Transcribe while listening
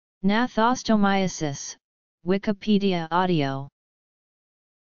Gnathostomiasis, Wikipedia audio.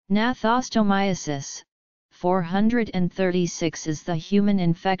 Gnathostomiasis, 436 is the human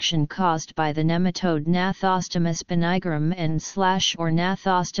infection caused by the nematode Gnathostomus benigrum and/or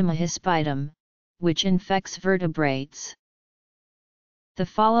Gnathostoma hispidum, which infects vertebrates. The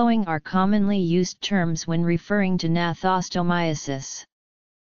following are commonly used terms when referring to gnathostomiasis.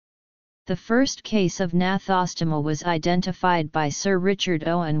 The first case of gnathostoma was identified by Sir Richard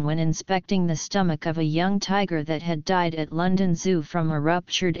Owen when inspecting the stomach of a young tiger that had died at London Zoo from a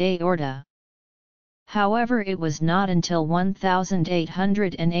ruptured aorta. However, it was not until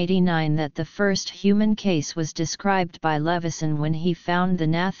 1889 that the first human case was described by Levison when he found the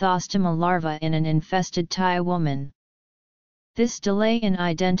gnathostoma larva in an infested Thai woman. This delay in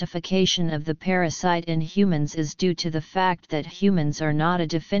identification of the parasite in humans is due to the fact that humans are not a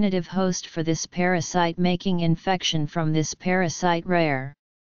definitive host for this parasite, making infection from this parasite rare.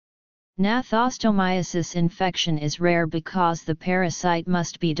 Gnathostomiasis infection is rare because the parasite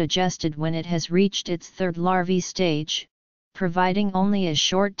must be digested when it has reached its third larvae stage, providing only a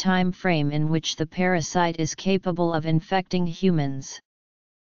short time frame in which the parasite is capable of infecting humans.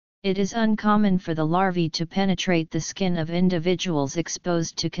 It is uncommon for the larvae to penetrate the skin of individuals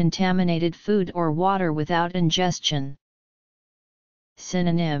exposed to contaminated food or water without ingestion.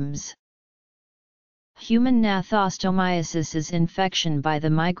 Synonyms: human gnathostomiasis is infection by the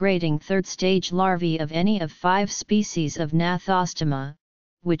migrating third-stage larvae of any of 5 species of Gnathostoma,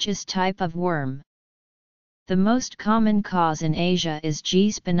 which is type of worm. The most common cause in Asia is G.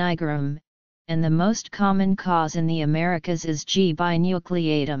 spinigrum, and the most common cause in the Americas is G.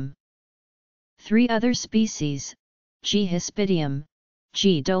 binucleatum. 3 other species, G. hispidium,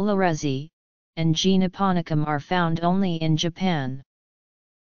 G. doloresi, and G. niponicum, are found only in Japan.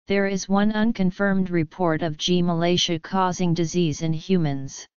 There is one unconfirmed report of G. malacia causing disease in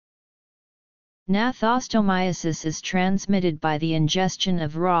humans. Gnathostomiasis is transmitted by the ingestion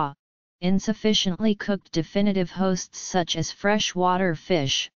of raw, insufficiently cooked definitive hosts such as freshwater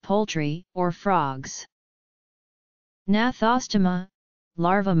fish, poultry, or frogs. Gnathostoma,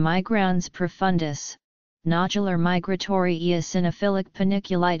 larva migrans profundus, nodular migratory eosinophilic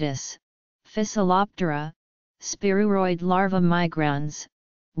paniculitis, Physoloptera, spiruroid larva migrans,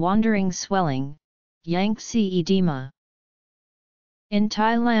 wandering swelling, Yangtze edema. In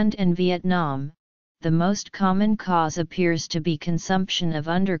Thailand and Vietnam, the most common cause appears to be consumption of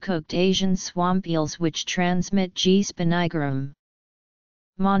undercooked Asian swamp eels, which transmit G. spinigrum.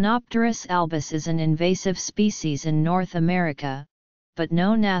 Monopterus albus is an invasive species in North America, but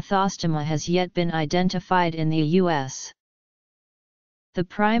no gnathostoma has yet been identified in the U.S. The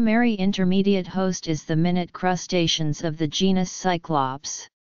primary intermediate host is the minute crustaceans of the genus Cyclops.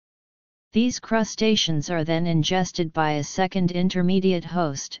 These crustaceans are then ingested by a second intermediate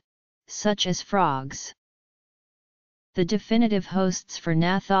host, such as frogs. The definitive hosts for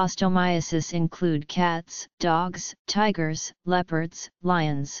gnathostomiasis include cats, dogs, tigers, leopards,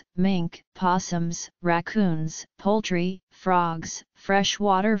 lions, mink, possums, raccoons, poultry, frogs,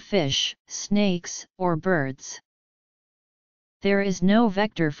 freshwater fish, snakes, or birds. There is no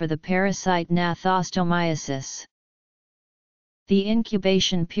vector for the parasite gnathostomiasis. The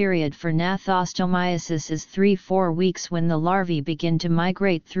incubation period for gnathostomiasis is 3–4 weeks when the larvae begin to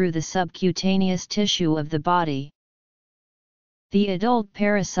migrate through the subcutaneous tissue of the body. The adult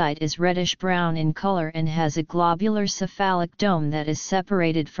parasite is reddish-brown in color and has a globular cephalic dome that is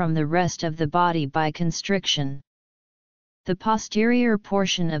separated from the rest of the body by constriction. The posterior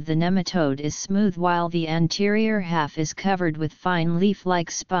portion of the nematode is smooth while the anterior half is covered with fine leaf-like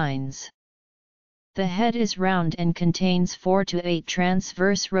spines. The head is round and contains 4 to 8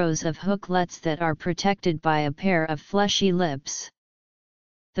 transverse rows of hooklets that are protected by a pair of fleshy lips.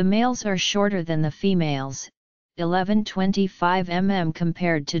 The males are shorter than the females, 11–25 mm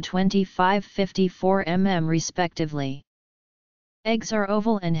compared to 25–54 mm respectively. Eggs are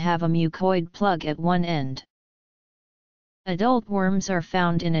oval and have a mucoid plug at one end. Adult worms are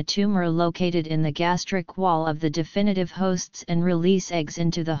found in a tumor located in the gastric wall of the definitive hosts and release eggs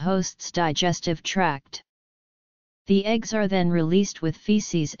into the host's digestive tract. The eggs are then released with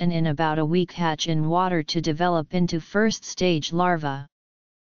feces and in about a week hatch in water to develop into first-stage larvae.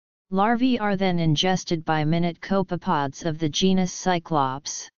 Larvae are then ingested by minute copepods of the genus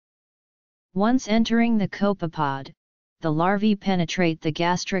Cyclops. Once entering the copepod, the larvae penetrate the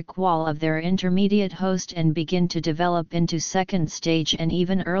gastric wall of their intermediate host and begin to develop into second-stage and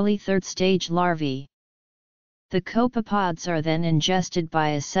even early third-stage larvae. The copepods are then ingested by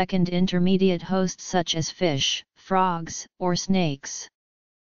a second intermediate host such as fish, frogs, or snakes.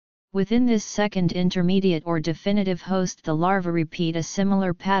 Within this second intermediate or definitive host, the larvae repeat a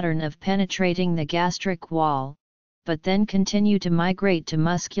similar pattern of penetrating the gastric wall, but then continue to migrate to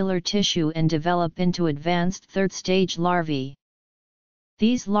muscular tissue and develop into advanced third-stage larvae.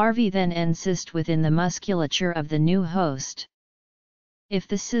 These larvae then encyst within the musculature of the new host. If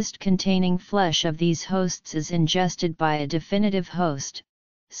the cyst containing flesh of these hosts is ingested by a definitive host,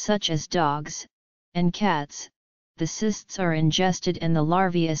 such as dogs and cats, the cysts are ingested and the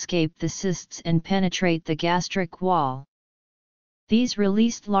larvae escape the cysts and penetrate the gastric wall. These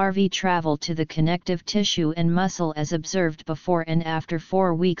released larvae travel to the connective tissue and muscle as observed before, and after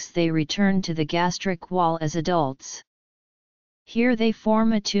 4 weeks they return to the gastric wall as adults. Here they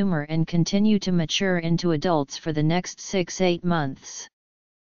form a tumor and continue to mature into adults for the next 6-8 months.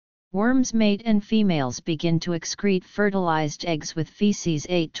 Worms mate and females begin to excrete fertilized eggs with feces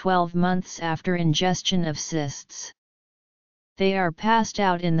 8-12 months after ingestion of cysts. They are passed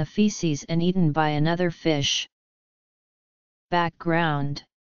out in the feces and eaten by another fish. Background: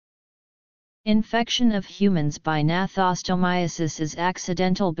 infection of humans by Gnathostomiasis is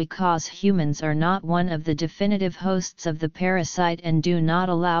accidental because humans are not one of the definitive hosts of the parasite and do not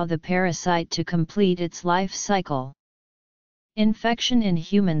allow the parasite to complete its life cycle. Infection in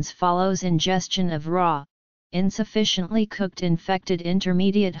humans follows ingestion of raw, insufficiently cooked infected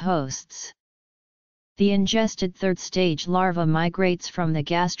intermediate hosts. The ingested third-stage larva migrates from the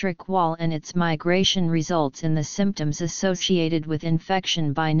gastric wall, and its migration results in the symptoms associated with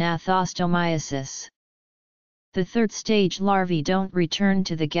infection by Gnathostomiasis. The third-stage larvae don't return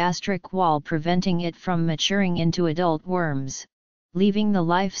to the gastric wall, preventing it from maturing into adult worms, leaving the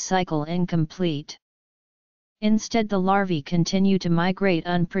life cycle incomplete. Instead, the larvae continue to migrate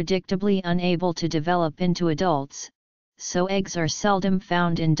unpredictably, unable to develop into adults, so eggs are seldom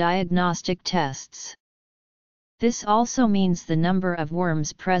found in diagnostic tests. This also means the number of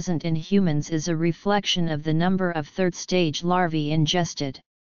worms present in humans is a reflection of the number of third-stage larvae ingested.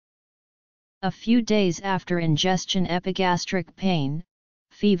 A few days after ingestion, epigastric pain,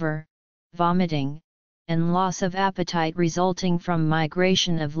 fever, vomiting, and loss of appetite resulting from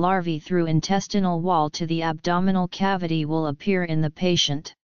migration of larvae through intestinal wall to the abdominal cavity will appear in the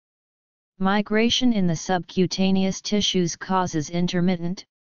patient. Migration in the subcutaneous tissues causes intermittent,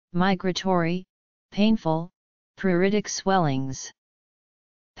 migratory, painful, pruritic swellings.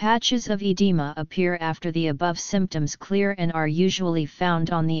 Patches of edema appear after the above symptoms clear and are usually found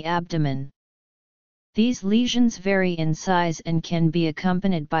on the abdomen. These lesions vary in size and can be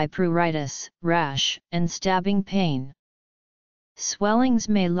accompanied by pruritus, rash, and stabbing pain. Swellings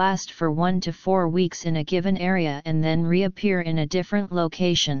may last for 1 to 4 weeks in a given area and then reappear in a different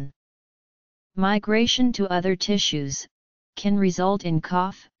location. Migration to other tissues can result in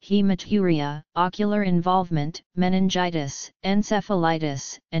cough, hematuria, ocular involvement, meningitis,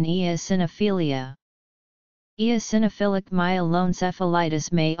 encephalitis, and eosinophilia. Eosinophilic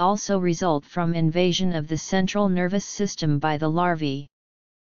myeloencephalitis may also result from invasion of the central nervous system by the larvae.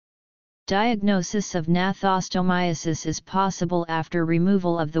 Diagnosis of Gnathostomiasis is possible after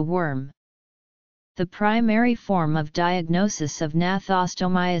removal of the worm. The primary form of diagnosis of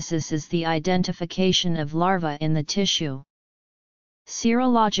Gnathostomiasis is the identification of larvae in the tissue.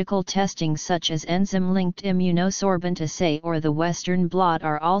 Serological testing such as enzyme-linked immunosorbent assay or the Western blot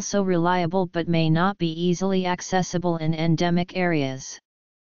are also reliable but may not be easily accessible in endemic areas.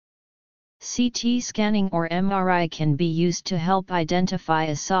 CT scanning or MRI can be used to help identify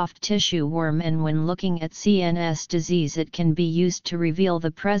a soft tissue worm, and when looking at CNS disease it can be used to reveal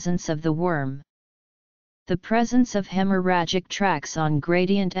the presence of the worm. The presence of hemorrhagic tracts on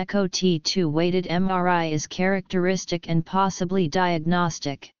gradient echo T2 weighted MRI is characteristic and possibly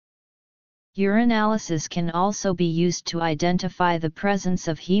diagnostic. Urinalysis can also be used to identify the presence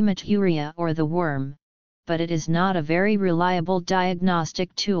of hematuria or the worm, but it is not a very reliable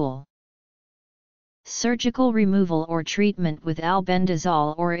diagnostic tool. Surgical removal or treatment with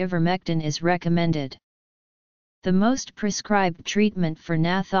albendazole or ivermectin is recommended. The most prescribed treatment for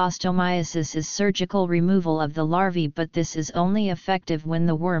Gnathostomiasis is surgical removal of the larvae, but this is only effective when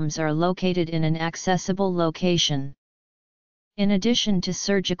the worms are located in an accessible location. In addition to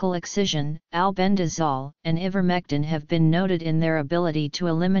surgical excision, albendazole and ivermectin have been noted in their ability to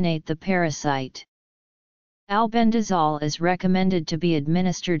eliminate the parasite. Albendazole is recommended to be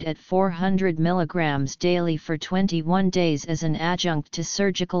administered at 400 mg daily for 21 days as an adjunct to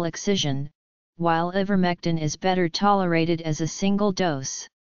surgical excision, while ivermectin is better tolerated as a single dose.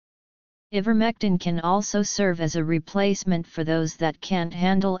 Ivermectin can also serve as a replacement for those that can't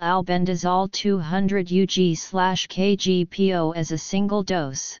handle albendazole 200 UG/kgPO as a single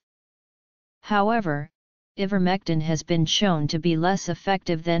dose. However, ivermectin has been shown to be less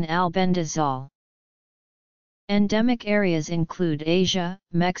effective than albendazole. Endemic areas include Asia,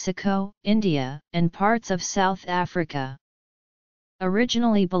 Mexico, India, and parts of South Africa.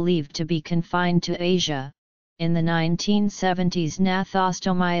 Originally believed to be confined to Asia, in the 1970s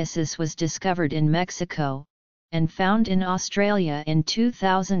Gnathostomiasis was discovered in Mexico, and found in Australia in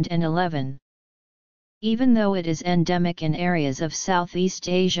 2011. Even though it is endemic in areas of Southeast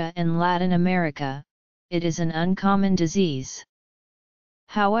Asia and Latin America, it is an uncommon disease.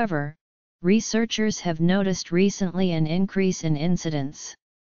 However, researchers have noticed recently an increase in incidence.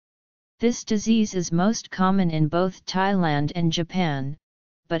 This disease is most common in both Thailand and Japan,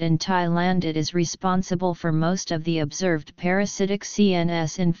 but in Thailand it is responsible for most of the observed parasitic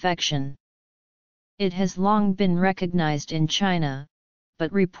CNS infection. It has long been recognized in China,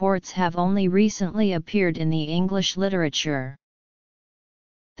 but reports have only recently appeared in the English literature.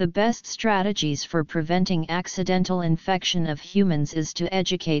 The best strategies for preventing accidental infection of humans is to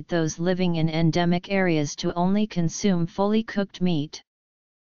educate those living in endemic areas to only consume fully cooked meat.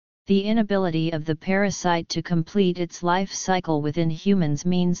 The inability of the parasite to complete its life cycle within humans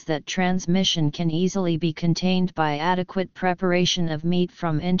means that transmission can easily be contained by adequate preparation of meat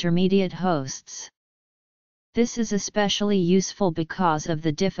from intermediate hosts. This is especially useful because of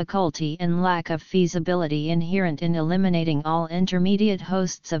the difficulty and lack of feasibility inherent in eliminating all intermediate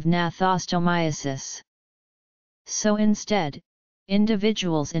hosts of Gnathostomiasis. So instead,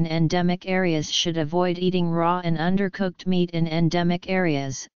 individuals in endemic areas should avoid eating raw and undercooked meat in endemic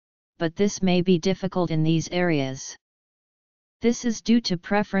areas, but this may be difficult in these areas. This is due to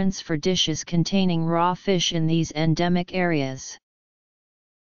preference for dishes containing raw fish in these endemic areas.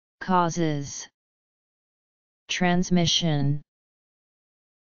 Causes. Transmission.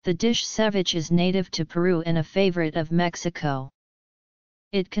 The dish ceviche is native to Peru and a favorite of Mexico.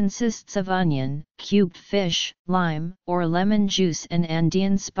 It consists of onion, cubed fish, lime or lemon juice and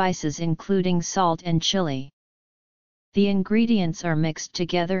Andean spices including salt and chili. The ingredients are mixed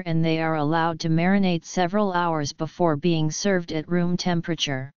together and they are allowed to marinate several hours before being served at room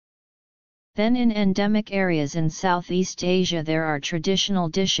temperature. Then in endemic areas in Southeast Asia there are traditional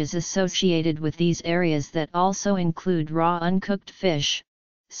dishes associated with these areas that also include raw uncooked fish,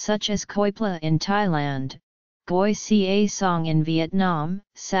 such as koi pla in Thailand, goi sia song in Vietnam,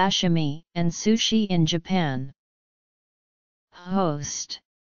 sashimi, and sushi in Japan. Host.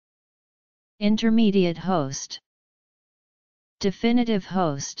 Intermediate host. Definitive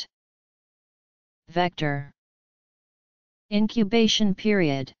host. Vector. Incubation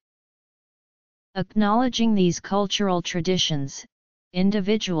period. Acknowledging these cultural traditions,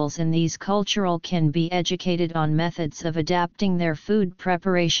 individuals in these cultural can be educated on methods of adapting their food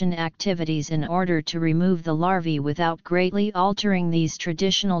preparation activities in order to remove the larvae without greatly altering these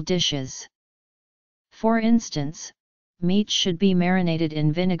traditional dishes. For instance, meat should be marinated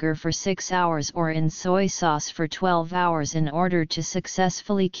in vinegar for 6 hours or in soy sauce for 12 hours in order to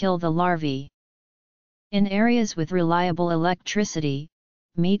successfully kill the larvae. In areas with reliable electricity,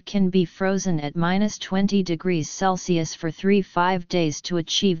 meat can be frozen at -20 degrees Celsius for 3–5 days to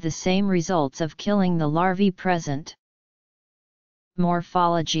achieve the same results of killing the larvae present.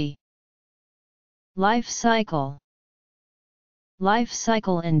 Morphology. Life cycle. Life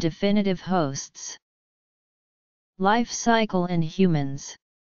cycle and definitive hosts. Life cycle in humans.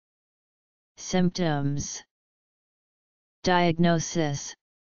 Symptoms. Diagnosis.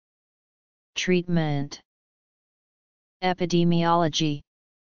 Treatment. Epidemiology.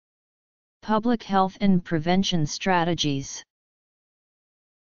 Public health and prevention strategies.